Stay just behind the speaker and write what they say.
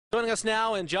Joining us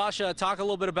now, and Josh, talk a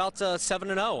little bit about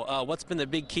 7-0. What's been the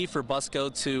big key for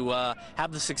Busco to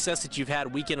have the success that you've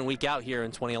had week in and week out here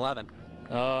in 2011?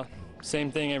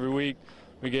 Same thing every week.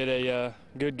 We get a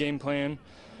good game plan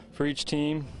for each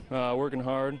team, working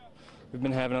hard. We've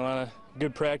been having a lot of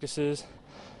good practices.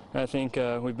 I think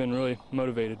we've been really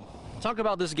motivated. Talk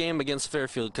about this game against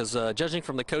Fairfield, because judging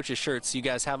from the coaches' shirts, you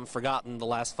guys haven't forgotten the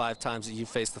last 5 times that you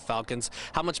faced the Falcons.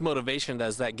 How much motivation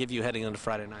does that give you heading into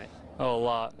Friday night? Oh, a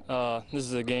lot. This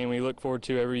is a game we look forward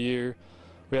to every year.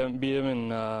 We haven't beat them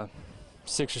in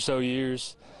 6 or so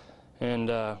years, and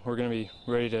we're going to be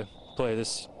ready to play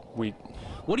this week.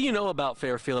 What do you know about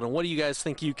Fairfield, and what do you guys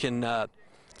think you can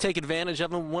take advantage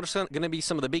of, and what are going to be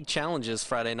some of the big challenges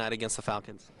Friday night against the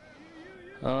Falcons?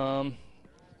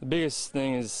 The biggest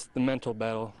thing is the mental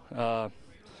battle,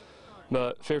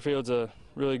 but Fairfield's a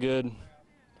really good,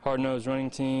 hard-nosed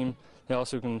running team. They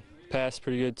also can pass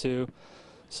pretty good too,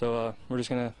 so we're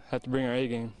just going to have to bring our A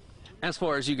game. As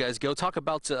far as you guys go, talk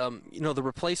about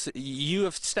you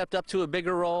have stepped up to a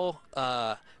bigger role.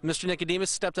 Mr.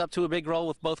 Nicodemus stepped up to a big role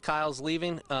with both Kyles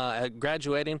leaving,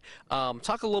 graduating.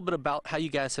 Talk a little bit about how you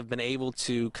guys have been able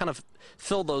to kind of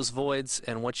fill those voids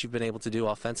and what you've been able to do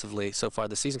offensively so far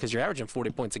this season, because you're averaging 40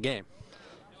 points a game.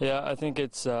 Yeah, I think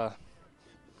it's our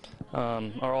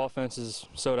offense is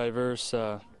so diverse.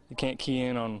 You can't key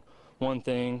in on one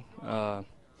thing.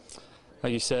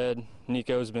 Like you said,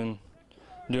 Nico's been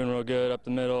doing real good up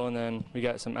the middle, and then we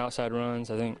got some outside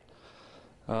runs. I think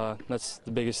that's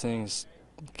the biggest thing, is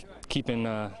keeping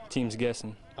teams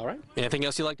guessing. All right. Anything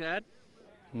else you'd like to add?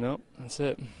 Nope, that's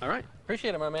it. All right.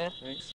 Appreciate it, my man. Thanks.